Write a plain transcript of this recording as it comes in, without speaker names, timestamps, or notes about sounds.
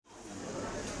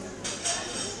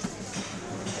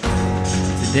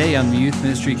Today on the Youth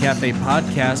Ministry Cafe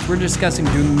podcast, we're discussing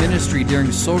doing ministry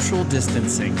during social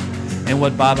distancing and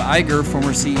what Bob Iger,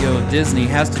 former CEO of Disney,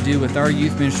 has to do with our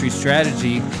youth ministry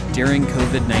strategy during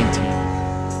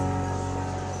COVID-19.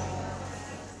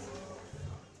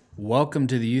 Welcome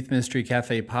to the Youth Ministry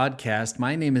Cafe podcast.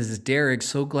 My name is Derek.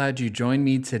 So glad you joined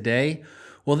me today.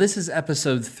 Well, this is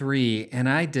episode 3, and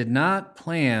I did not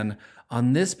plan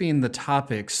on this being the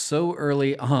topic so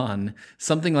early on,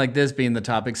 something like this being the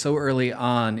topic so early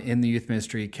on in the Youth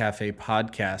Ministry Cafe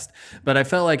podcast. But I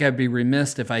felt like I'd be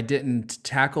remiss if I didn't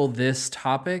tackle this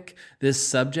topic, this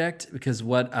subject, because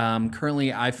what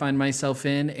currently I find myself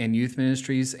in, and youth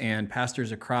ministries and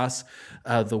pastors across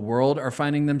the world are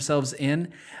finding themselves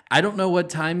in. I don't know what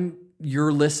time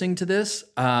you're listening to this.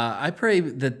 I pray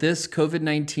that this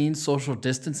COVID-19 social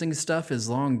distancing stuff is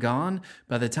long gone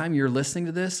by the time you're listening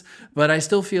to this, but I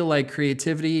still feel like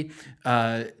creativity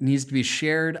needs to be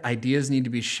shared, ideas need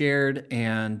to be shared,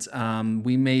 and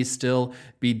we may still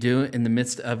be doing in the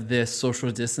midst of this social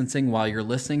distancing while you're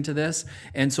listening to this.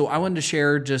 And so I wanted to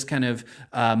share just kind of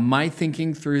my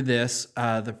thinking through this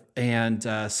and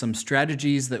some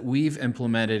strategies that we've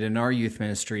implemented in our youth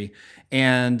ministry,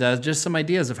 and just some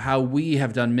ideas of how we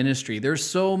have done ministry.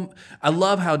 I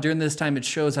love how during this time it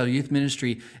shows how youth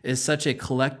ministry is such a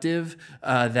collective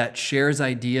that shares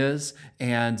ideas,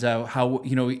 and how,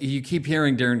 you keep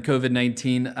hearing during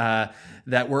COVID-19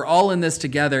 that we're all in this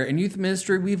together. In youth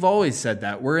ministry, we've always said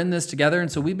that. We're in this together,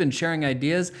 and so we've been sharing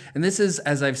ideas. And this is,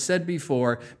 as I've said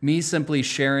before, me simply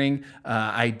sharing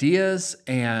ideas,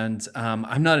 and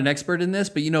I'm not an expert in this,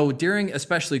 but during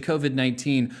especially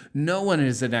COVID-19, no one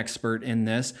is an expert in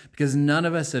this because none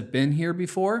of us have been here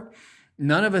before.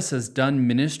 None of us has done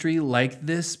ministry like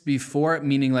this before,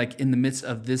 meaning like in the midst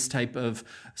of this type of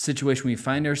situation we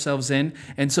find ourselves in.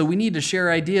 And so we need to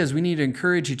share ideas. We need to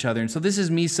encourage each other. And so this is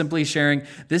me simply sharing.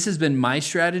 This has been my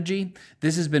strategy.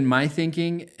 This has been my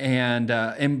thinking. And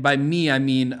by me, I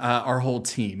mean our whole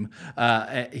team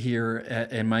here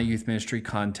in my youth ministry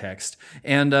context.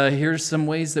 And here's some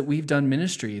ways that we've done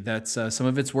ministry. That's some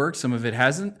of it's worked, some of it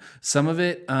hasn't. Some of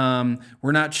it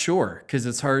we're not sure because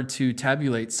it's hard to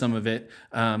tabulate some of it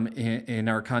in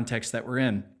our context that we're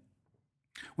in.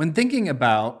 When thinking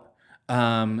about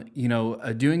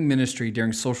doing ministry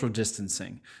during social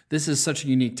distancing, this is such a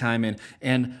unique time,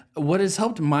 and what has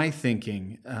helped my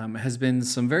thinking has been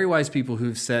some very wise people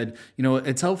who've said,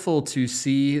 it's helpful to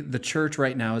see the church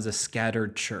right now as a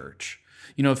scattered church.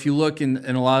 If you look in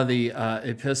a lot of the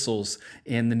epistles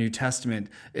in the New Testament,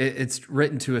 it's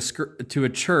written to a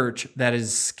church that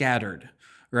is scattered,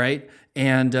 right?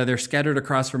 And they're scattered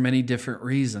across for many different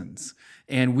reasons.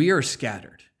 And we are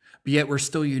scattered, but yet we're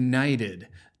still united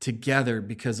together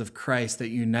because of Christ that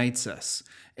unites us.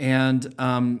 And,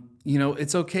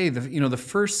 it's okay. The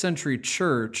first century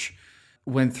church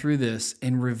went through this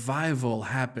and revival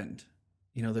happened.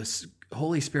 This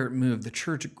Holy Spirit moved, the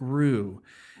church grew.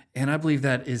 And I believe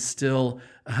that is still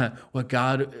what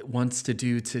God wants to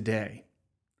do today.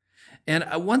 And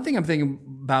one thing I'm thinking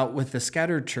about with the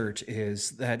scattered church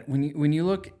is that when you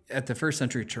look at the first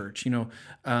century church,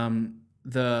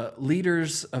 the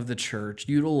leaders of the church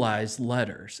utilized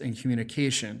letters and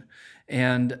communication,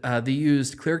 and they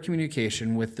used clear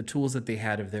communication with the tools that they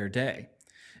had of their day.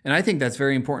 And I think that's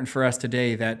very important for us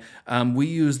today, that we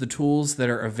use the tools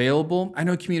that are available. I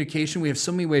know communication, we have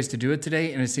so many ways to do it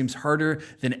today, and it seems harder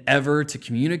than ever to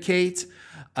communicate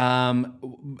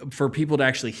for people to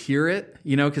actually hear it,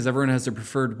 because everyone has their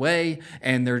preferred way,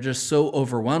 and they're just so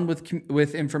overwhelmed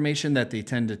with information that they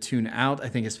tend to tune out. I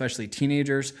think especially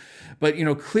teenagers. But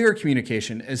clear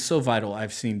communication is so vital.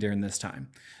 I've seen during this time,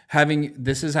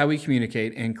 this is how we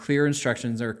communicate, and clear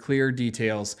instructions or clear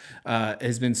details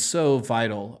has been so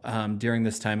vital during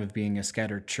this time of being a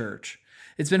scattered church.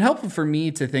 It's been helpful for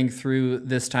me to think through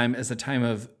this time as a time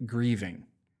of grieving.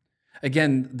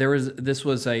 Again, this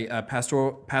was a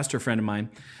pastor friend of mine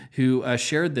who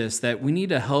shared this, that we need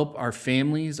to help our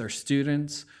families, our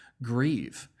students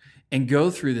grieve and go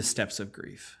through the steps of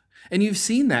grief. And you've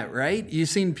seen that, right? You've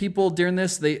seen people during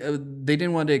this, they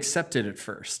didn't want to accept it at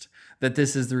first, that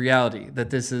this is the reality, that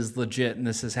this is legit and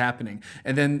this is happening.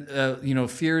 And then,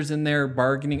 fears in there,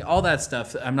 bargaining, all that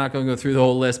stuff. I'm not going to go through the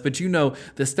whole list, but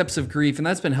the steps of grief. And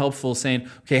that's been helpful, saying,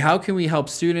 okay, how can we help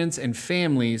students and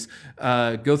families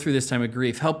go through this time of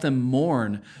grief, help them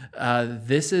mourn?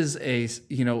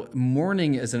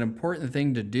 Mourning is an important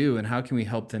thing to do, and how can we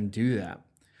help them do that?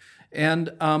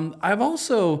 And I've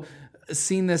also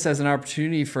seen this as an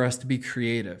opportunity for us to be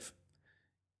creative.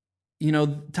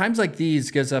 times like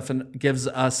these gives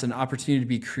us an opportunity to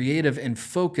be creative and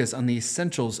focus on the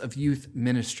essentials of youth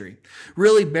ministry.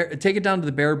 Really take it down to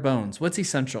the bare bones. What's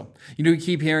essential? We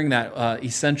keep hearing that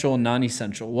essential and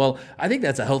non-essential. Well, I think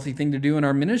that's a healthy thing to do in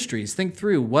our ministries. Think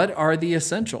through what are the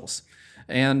essentials,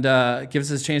 and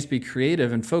gives us a chance to be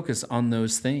creative and focus on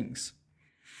those things.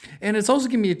 And it's also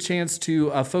giving me a chance to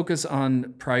focus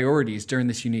on priorities during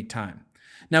this unique time.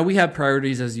 Now, we have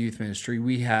priorities as a youth ministry.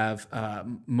 We have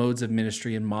modes of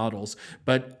ministry and models,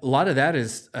 but a lot of that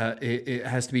is it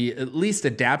has to be at least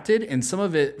adapted, and some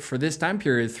of it for this time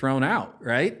period thrown out,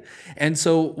 right? And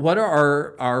so what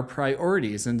are our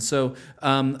priorities? And so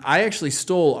I actually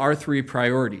stole our 3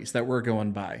 priorities that we're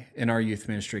going by in our youth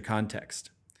ministry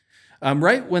context.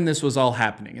 Right when this was all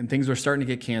happening and things were starting to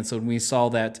get canceled, and we saw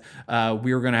that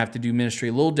we were going to have to do ministry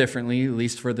a little differently, at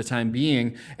least for the time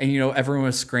being. And, everyone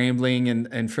was scrambling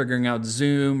and figuring out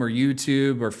Zoom or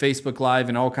YouTube or Facebook Live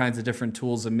and all kinds of different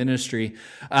tools of ministry.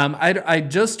 I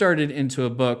just started into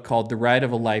a book called The Ride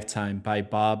of a Lifetime by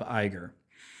Bob Iger.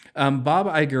 Bob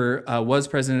Iger was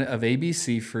president of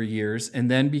ABC for years and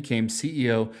then became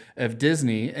CEO of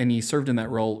Disney, and he served in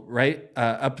that role right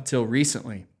up until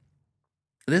recently.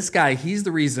 This guy, he's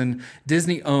the reason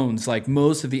Disney owns like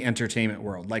most of the entertainment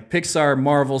world, like Pixar,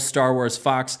 Marvel, Star Wars,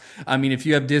 Fox. I mean, if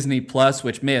you have Disney Plus,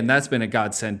 which, man, that's been a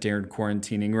godsend during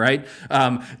quarantining, right?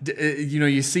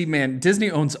 You see, man, Disney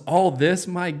owns all this,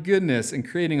 my goodness, and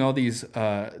creating all these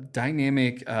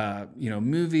dynamic,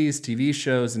 movies, TV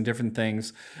shows, and different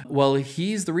things. Well,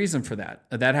 he's the reason for that.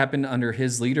 That happened under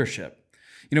his leadership.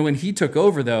 When he took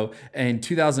over, though, in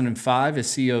 2005 as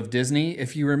CEO of Disney,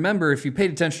 if you remember, if you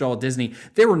paid attention to all Disney,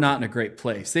 they were not in a great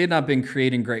place. They had not been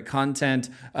creating great content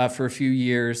for a few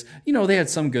years. They had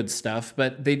some good stuff,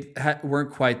 but they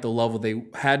weren't quite the level they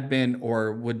had been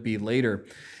or would be later.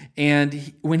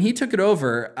 And when he took it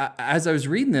over, as I was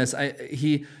reading this,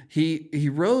 he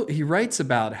writes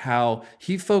about how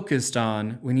he focused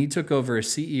on, when he took over as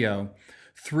CEO,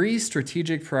 3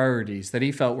 strategic priorities that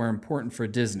he felt were important for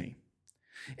Disney.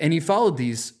 And he followed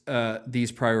these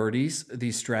priorities,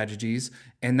 these strategies,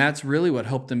 and that's really what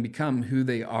helped them become who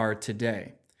they are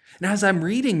today. Now, as I'm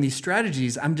reading these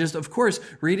strategies, I'm just, of course,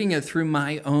 reading it through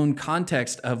my own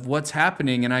context of what's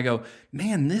happening, and I go,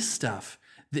 man, this stuff,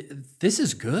 this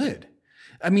is good.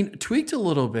 I mean, tweaked a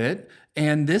little bit,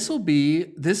 and this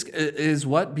is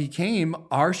what became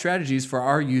our strategies for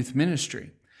our youth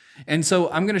ministry. And so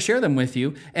I'm going to share them with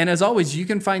you. And as always, you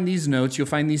can find these notes. You'll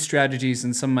find these strategies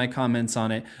and some of my comments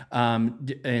on it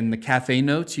in the cafe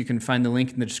notes. You can find the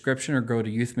link in the description or go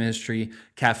to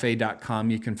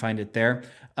youthministrycafe.com. You can find it there.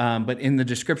 But in the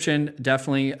description,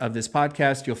 definitely, of this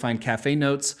podcast, you'll find cafe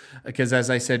notes, because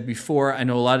as I said before, I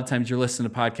know a lot of times you're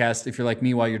listening to podcasts if you're like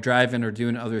me while you're driving or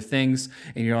doing other things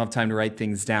and you don't have time to write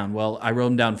things down. Well, I wrote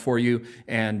them down for you,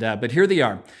 but here they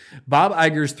are. Bob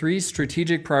Iger's 3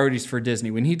 strategic priorities for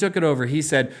Disney. When he took it over, he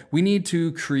said, we need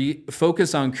to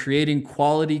focus on creating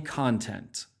quality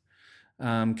content.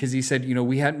 Because he said,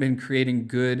 we hadn't been creating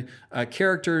good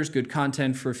characters, good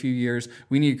content for a few years.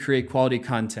 We need to create quality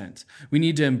content. We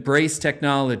need to embrace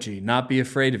technology, not be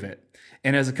afraid of it.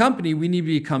 And as a company, we need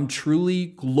to become truly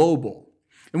global.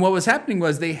 And what was happening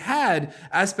was they had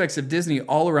aspects of Disney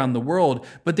all around the world,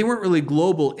 but they weren't really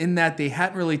global in that they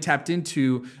hadn't really tapped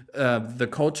into the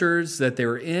cultures that they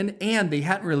were in, and they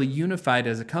hadn't really unified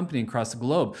as a company across the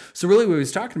globe. So really what he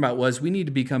was talking about was we need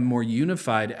to become more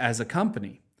unified as a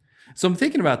company. So I'm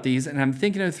thinking about these, and I'm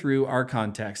thinking it through our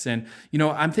context. And,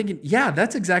 I'm thinking, yeah,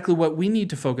 that's exactly what we need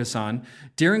to focus on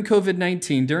during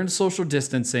COVID-19, during social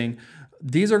distancing.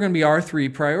 These are going to be our 3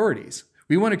 priorities.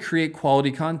 We want to create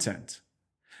quality content.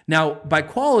 Now, by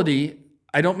quality,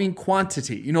 I don't mean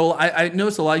quantity. I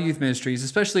noticed a lot of youth ministries,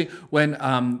 especially when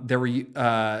they were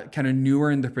kind of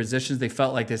newer in their positions, they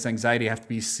felt like this anxiety, I have to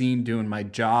be seen doing my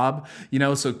job,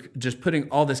 so just putting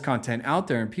all this content out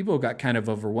there, and people got kind of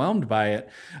overwhelmed by it.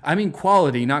 I mean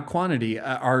quality, not quantity.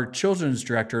 Our children's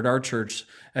director at our church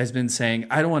has been saying,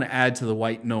 I don't want to add to the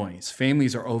white noise.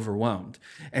 Families are overwhelmed.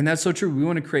 And that's so true. We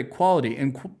want to create quality.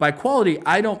 And by quality,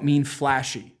 I don't mean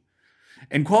flashy.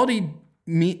 And quality,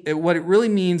 what it really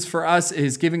means for us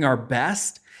is giving our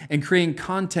best and creating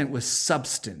content with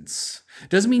substance.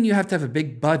 Doesn't mean you have to have a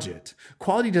big budget.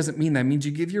 Quality doesn't mean that. It means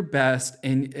you give your best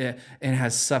and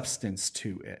has substance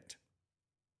to it.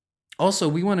 Also,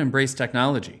 we want to embrace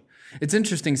technology. It's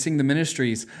interesting seeing the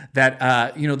ministries that,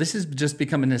 this has just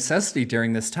become a necessity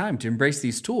during this time to embrace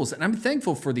these tools. And I'm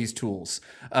thankful for these tools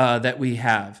that we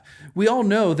have. We all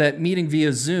know that meeting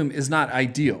via Zoom is not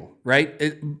ideal,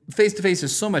 right? Face-to-face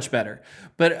is so much better,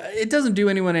 but it doesn't do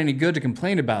anyone any good to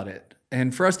complain about it.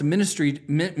 And for us to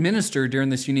minister during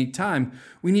this unique time,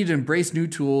 we need to embrace new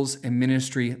tools and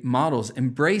ministry models.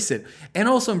 Embrace it. And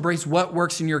also embrace what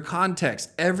works in your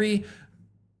context. Every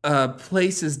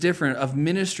place is different of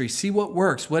ministry. See what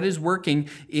works. What is working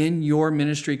in your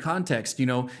ministry context?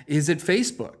 Is it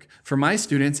Facebook? For my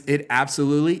students, it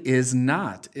absolutely is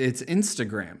not. It's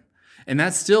Instagram. And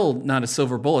that's still not a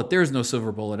silver bullet. There's no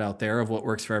silver bullet out there of what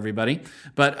works for everybody.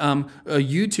 But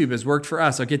YouTube has worked for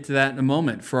us. I'll get to that in a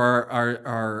moment for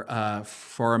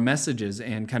our messages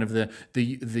and kind of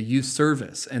the youth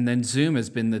service. And then Zoom has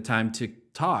been the time to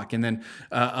talk. And then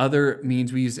other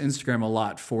means we use Instagram a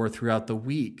lot for throughout the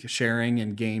week, sharing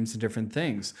and games and different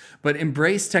things. But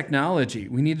embrace technology.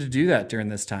 We need to do that during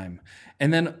this time.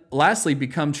 And then lastly,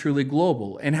 become truly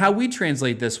global. And how we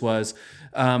translate this was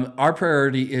our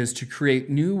priority is to create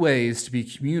new ways to be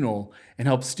communal and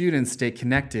help students stay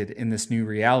connected in this new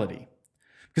reality.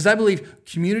 Because I believe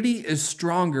community is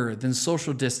stronger than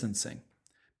social distancing.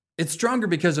 It's stronger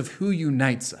because of who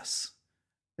unites us,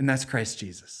 and that's Christ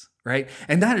Jesus, right?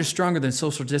 And that is stronger than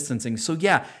social distancing. So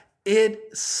yeah,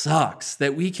 it sucks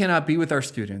that we cannot be with our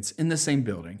students in the same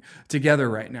building together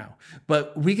right now,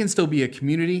 but we can still be a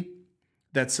community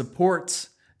that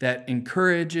supports, that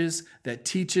encourages, that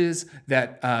teaches,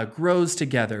 that grows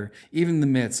together, even in the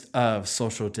midst of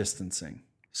social distancing.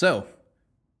 So,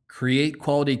 create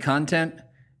quality content,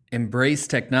 embrace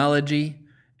technology,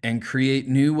 and create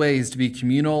new ways to be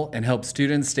communal and help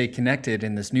students stay connected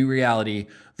in this new reality.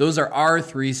 Those are our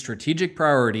 3 strategic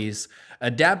priorities,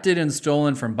 adapted and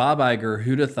stolen from Bob Iger.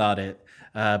 Who'd have thought it?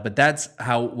 But that's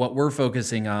what we're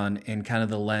focusing on in kind of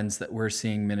the lens that we're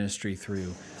seeing ministry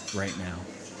through right now.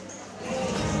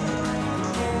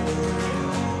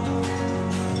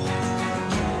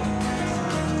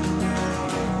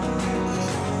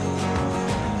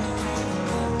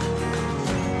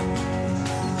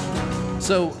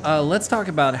 So let's talk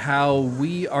about how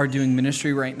we are doing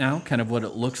ministry right now, kind of what it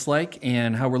looks like,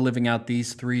 and how we're living out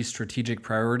these 3 strategic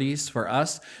priorities for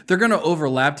us. They're going to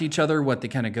overlap each other, what they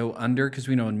kind of go under, because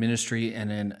we know in ministry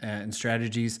and in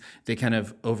strategies, they kind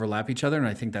of overlap each other, and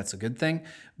I think that's a good thing.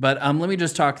 But let me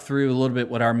just talk through a little bit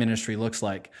what our ministry looks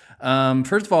like.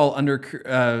 First of all,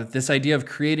 under this idea of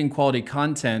creating quality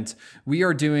content, we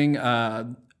are doing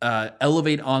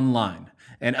Elevate Online.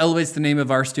 And Elevate's the name of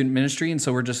our student ministry, and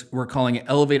so we're calling it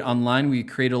Elevate Online. We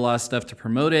create a lot of stuff to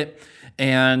promote it,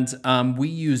 and we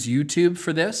use YouTube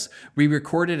for this. We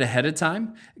record it ahead of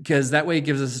time because that way it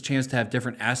gives us a chance to have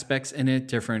different aspects in it,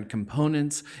 different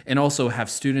components, and also have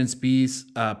students be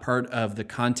part of the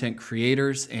content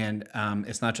creators. And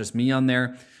it's not just me on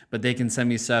there, but they can send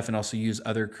me stuff and also use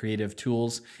other creative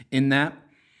tools in that.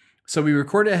 So we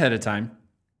record it ahead of time,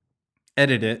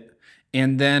 edit it,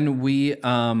 and then we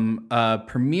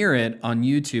premiere it on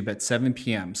YouTube at 7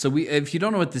 p.m. So if you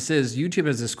don't know what this is, YouTube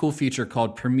has this cool feature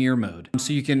called Premiere Mode.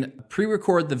 So you can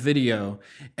pre-record the video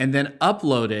and then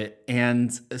upload it and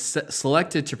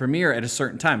select it to premiere at a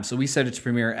certain time. So we set it to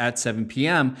premiere at 7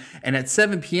 p.m. And at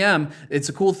 7 p.m., it's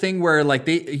a cool thing where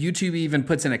YouTube even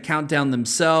puts in a countdown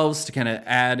themselves to kind of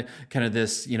add kind of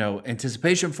this,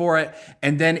 anticipation for it.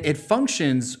 And then it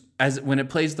functions as when it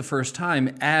plays the first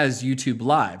time as YouTube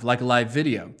Live, like a live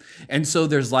video. And so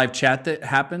there's live chat that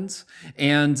happens.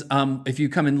 And if you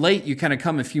come in late, you kind of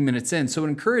come a few minutes in. So it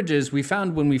encourages, we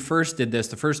found when we first did this,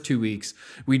 the first 2 weeks,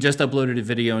 we just uploaded a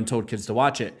video and told kids to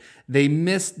watch it. They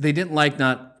didn't like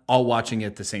not all watching it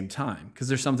at the same time because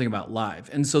there's something about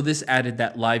live. And so this added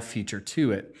that live feature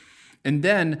to it. And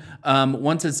then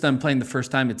once it's done playing the first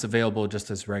time, it's available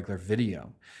just as regular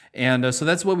video. And so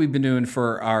that's what we've been doing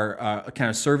for our kind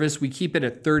of service. We keep it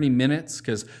at 30 minutes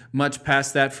because much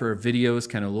past that for a video is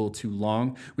kind of a little too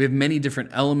long. We have many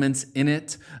different elements in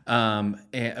it.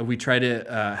 And we try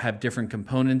to have different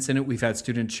components in it. We've had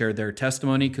students share their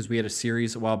testimony because we had a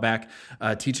series a while back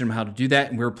teaching them how to do that.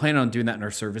 And we were planning on doing that in our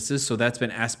services. So that's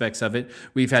been aspects of it.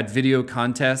 We've had video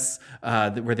contests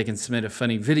where they can submit a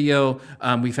funny video.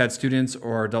 We've had students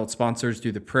or adult sponsors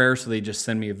do the prayer, so they just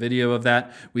send me a video of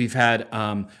that. We've had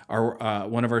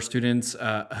one of our students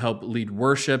help lead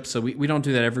worship, so we don't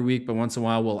do that every week, but once in a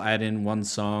while we'll add in one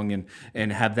song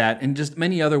and have that, and just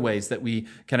many other ways that we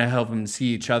kind of help them see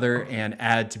each other and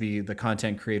add to be the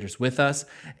content creators with us,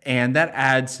 and that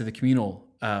adds to the communal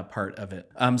part of it.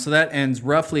 So that ends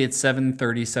roughly at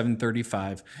 7:30,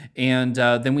 7:35. And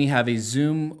then we have a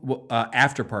Zoom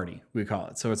after party, we call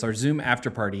it. So it's our Zoom after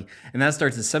party. And that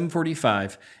starts at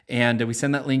 7:45. And we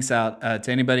send that links out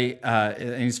to anybody,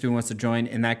 any student wants to join.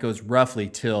 And that goes roughly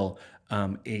till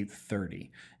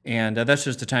 8:30. And that's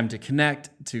just a time to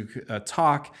connect, to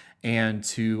talk, and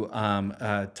to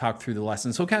talk through the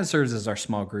lesson. So it kind of serves as our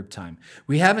small group time.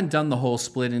 We haven't done the whole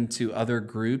split into other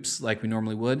groups like we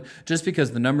normally would, just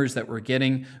because the numbers that we're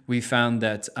getting, we found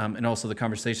that, and also the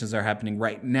conversations that are happening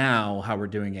right now, how we're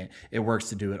doing it, it works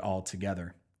to do it all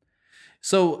together.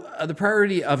 So the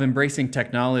priority of embracing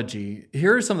technology,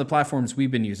 here are some of the platforms we've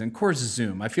been using. Of course,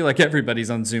 Zoom. I feel like everybody's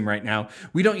on Zoom right now.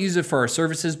 We don't use it for our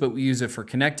services, but we use it for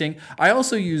connecting. I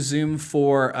also use Zoom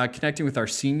for connecting with our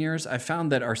seniors. I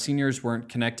found that our seniors weren't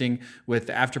connecting with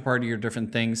the after party or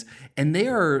different things, and they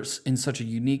are in such a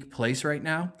unique place right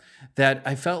now that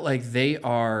I felt like they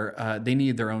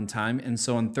need their own time. And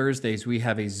so on Thursdays, we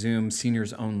have a Zoom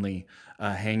seniors only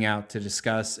hang out to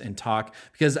discuss and talk,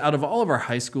 because out of all of our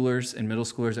high schoolers and middle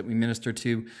schoolers that we minister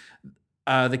to,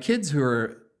 the kids who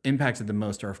are impacted the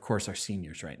most are, of course, our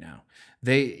seniors right now.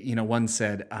 They, one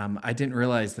said, I didn't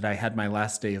realize that I had my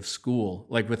last day of school,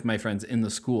 like with my friends in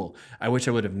the school. I wish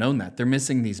I would have known that. They're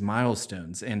missing these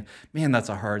milestones. And man, that's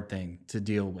a hard thing to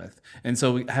deal with. And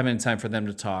so having time for them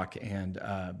to talk and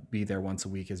be there once a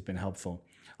week has been helpful.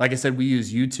 Like I said, we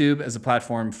use YouTube as a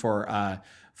platform for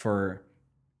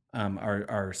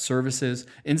our services.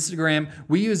 Instagram,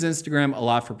 we use Instagram a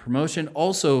lot for promotion,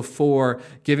 also for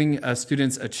giving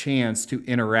students a chance to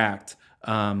interact.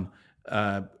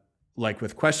 Like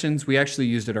with questions, we actually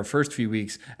used it our first few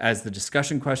weeks as the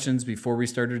discussion questions before we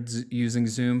started using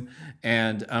Zoom.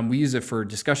 And we use it for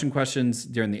discussion questions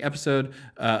during the episode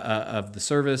of the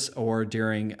service or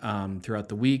during throughout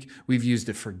the week. We've used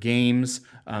it for games,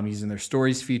 using their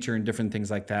stories feature and different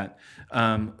things like that.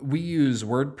 We use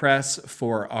WordPress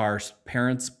for our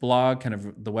parents blog, kind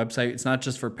of the website. It's not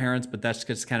just for parents, but that's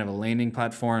just kind of a landing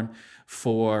platform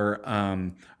for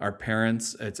our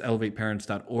parents. It's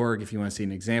elevateparents.org if you want to see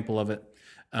an example of it.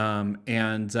 The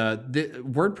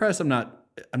WordPress, I'm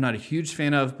not a huge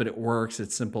fan of, but it works.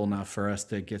 It's simple enough for us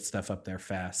to get stuff up there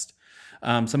fast.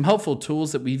 Some helpful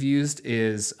tools that we've used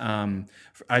is,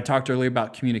 I talked earlier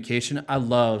about communication. I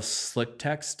love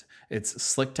SlickText. It's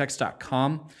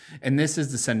slicktext.com. And this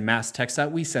is to send mass text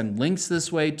out. We send links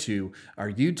this way to our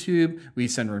YouTube. We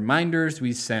send reminders.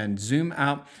 We send Zoom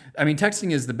out. I mean,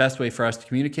 texting is the best way for us to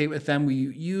communicate with them. We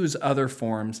use other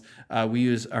forms. We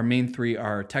use our main three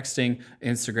are texting,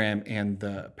 Instagram, and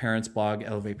the parents blog,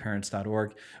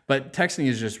 elevateparents.org. But texting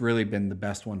has just really been the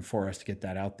best one for us to get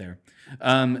that out there.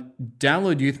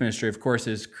 Download Youth Ministry, of course,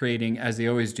 is creating, as they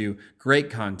always do, great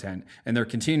content, and they're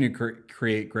continuing to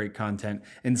create great content.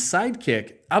 And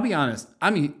Sidekick, I'll be honest,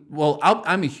 I'm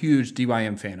a huge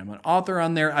DYM fan. I'm an author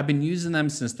on there. I've been using them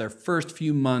since their first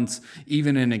few months,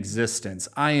 even in existence.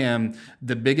 I am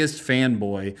the biggest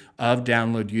fanboy of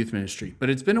Download Youth Ministry, but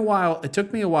it's been a while. It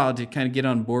took me a while to kind of get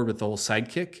on board with the whole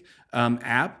Sidekick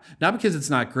app, not because it's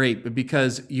not great, but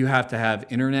because you have to have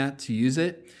internet to use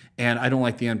it. And I don't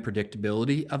like the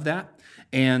unpredictability of that.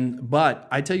 But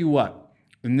I tell you what,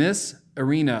 in this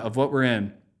arena of what we're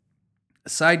in,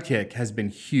 Sidekick has been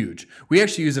huge. We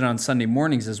actually use it on Sunday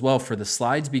mornings as well for the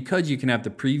slides, because you can have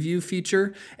the preview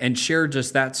feature and share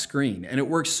just that screen. And it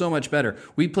works so much better.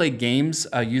 We play games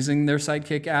using their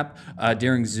Sidekick app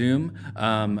during Zoom.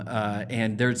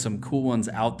 And there's some cool ones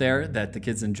out there that the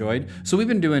kids enjoyed. So we've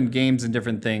been doing games and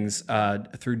different things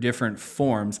through different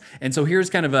forms. And so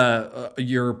here's kind of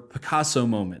your Picasso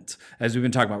moment, as we've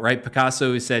been talking about, right?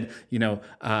 Picasso said,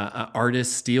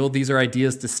 artists steal. These are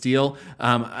ideas to steal.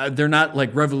 They're not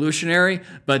like revolutionary,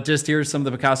 but just here's some of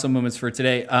the Picasso moments for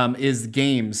today, is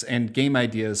games and game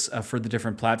ideas for the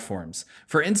different platforms.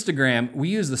 For Instagram, we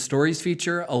use the stories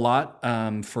feature a lot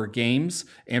for games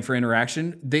and for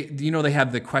interaction. They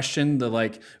have the question,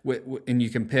 and you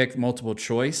can pick multiple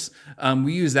choice.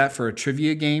 We use that for a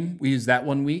trivia game. We used that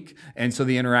one week, and so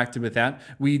they interacted with that.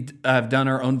 We have done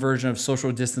our own version of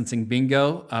social distancing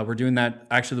bingo. We're doing that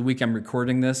actually the week I'm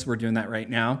recording this. We're doing that right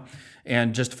now.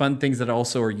 And just fun things that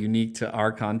also are unique to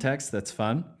our context. That's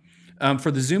fun.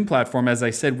 For the Zoom platform, as I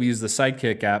said, we use the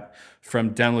Sidekick app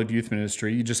from Download Youth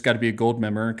Ministry. You just got to be a gold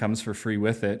member. It comes for free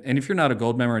with it. And if you're not a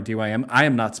gold member at DYM, I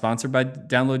am not sponsored by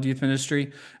Download Youth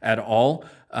Ministry at all.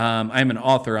 I am an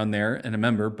author on there and a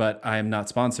member, but I am not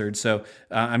sponsored. So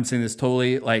I'm saying this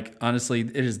totally, honestly,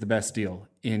 it is the best deal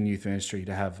in youth ministry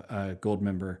to have a gold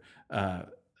member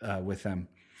with them.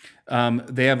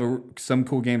 They have some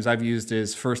cool games I've used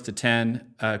is First to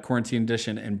 10, Quarantine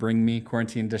Edition, and Bring Me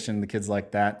Quarantine Edition. The kids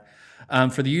like that.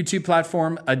 For the YouTube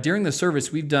platform, during the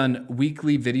service, we've done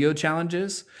weekly video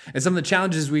challenges. And some of the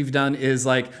challenges we've done is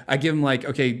I give them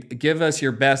okay, give us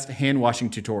your best hand washing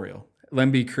tutorial. Let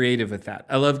them be creative with that.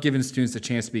 I love giving students a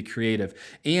chance to be creative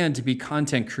and to be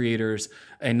content creators,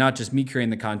 and not just me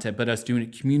creating the content, but us doing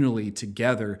it communally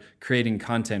together, creating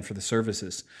content for the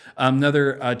services.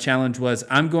 Another challenge was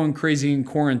I'm going crazy in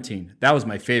quarantine. That was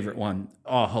my favorite one.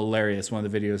 Oh, hilarious. One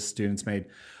of the videos students made.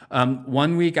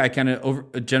 1 week I kind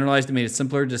of generalized and made it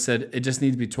simpler. Just said it just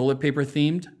needs to be toilet paper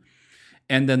themed.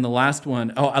 And then the last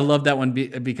one, I love that one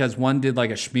because one did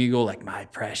like a Schmiegel, like my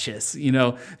precious,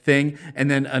 thing.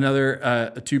 And then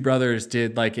another, two brothers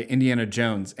did like an Indiana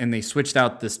Jones, and they switched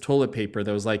out this toilet paper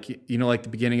that was like, like the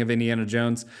beginning of Indiana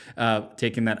Jones,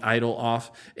 taking that idol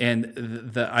off. And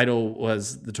the idol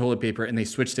was the toilet paper, and they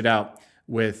switched it out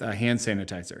with hand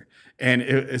sanitizer.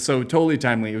 And so totally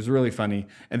timely. It was really funny.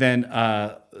 And then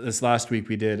this last week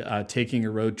we did taking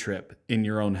a road trip in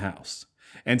your own house.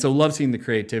 And so love seeing the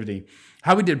creativity.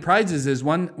 How we did prizes is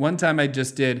one time I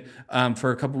just did,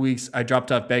 for a couple weeks, I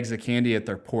dropped off bags of candy at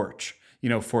their porch,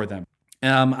 for them.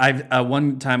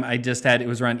 One time I just had, it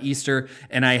was around Easter,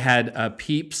 and I had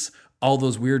Peeps, all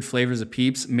those weird flavors of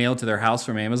Peeps mailed to their house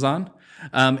from Amazon.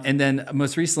 And then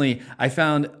most recently I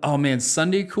found,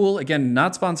 Sunday Cool, again,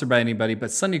 not sponsored by anybody, but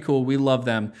Sunday Cool, we love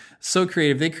them. So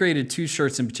creative. They created 2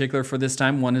 shirts in particular for this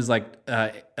time. One is like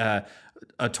a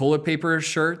toilet paper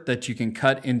shirt that you can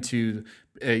cut into,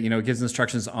 it gives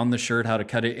instructions on the shirt how to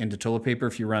cut it into toilet paper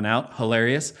if you run out.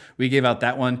 Hilarious. We gave out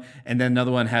that one. And then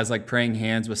another one has like praying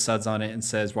hands with suds on it and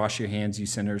says, wash your hands, you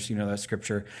sinners, that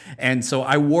scripture. And so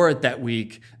I wore it that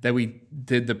week that we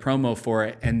did the promo for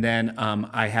it. And then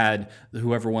I had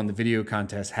whoever won the video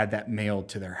contest had that mailed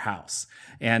to their house.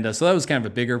 And so that was kind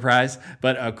of a bigger prize,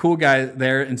 but a cool guy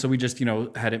there. And so we just,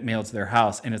 had it mailed to their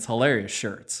house, and it's hilarious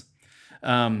shirts.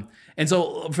 And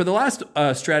so for the last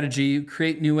strategy,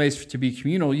 create new ways to be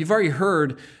communal. You've already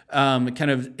heard kind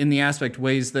of in the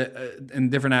ways that in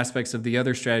different aspects of the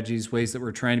other strategies, ways that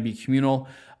we're trying to be communal.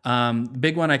 The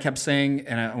big one I kept saying,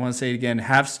 and I want to say it again,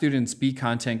 have students be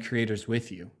content creators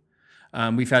with you.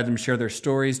 We've had them share their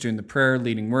stories during the prayer,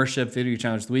 leading worship, video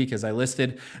challenge of the week, as I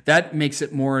listed. That makes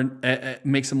it more,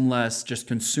 makes them less just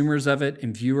consumers of it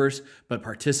and viewers, but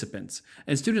participants.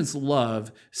 And students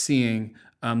love seeing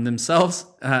themselves,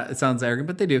 it sounds arrogant,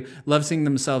 but they do, love seeing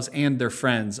themselves and their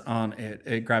friends on it.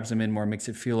 It grabs them in more, makes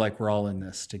it feel like we're all in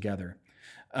this together.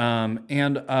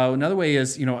 And another way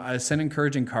is, send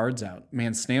encouraging cards out.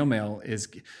 Man, snail mail is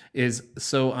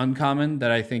so uncommon that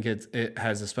I think it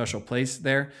has a special place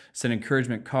there. Send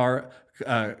encouragement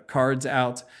cards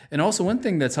out. And also one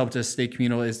thing that's helped us stay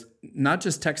communal is not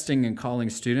just texting and calling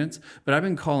students, but I've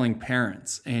been calling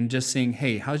parents and just saying,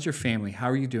 hey, how's your family? How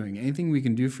are you doing? Anything we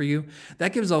can do for you?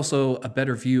 That gives also a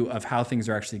better view of how things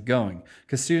are actually going.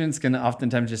 Because students can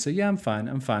oftentimes just say, yeah, I'm fine.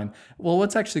 Well,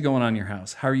 what's actually going on in your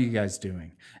house? How are you guys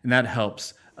doing? And that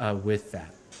helps with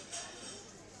that.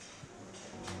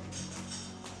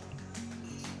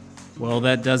 Well,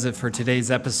 that does it for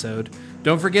today's episode.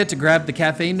 Don't forget to grab the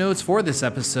cafe notes for this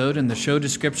episode in the show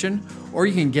description, or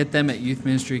you can get them at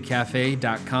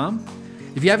youthministrycafe.com.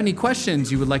 If you have any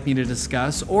questions you would like me to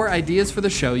discuss or ideas for the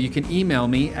show, you can email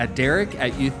me at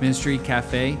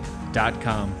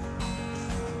derek@youthministrycafe.com.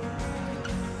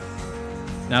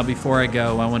 Now, before I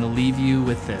go, I want to leave you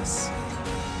with this.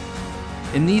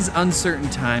 In these uncertain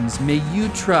times, may you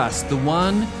trust the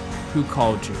one who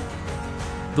called you,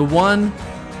 the one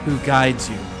who guides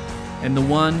you, and the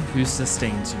one who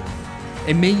sustains you.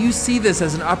 And may you see this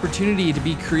as an opportunity to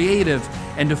be creative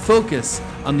and to focus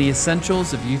on the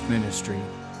essentials of youth ministry.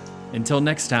 Until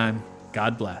next time,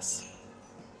 God bless.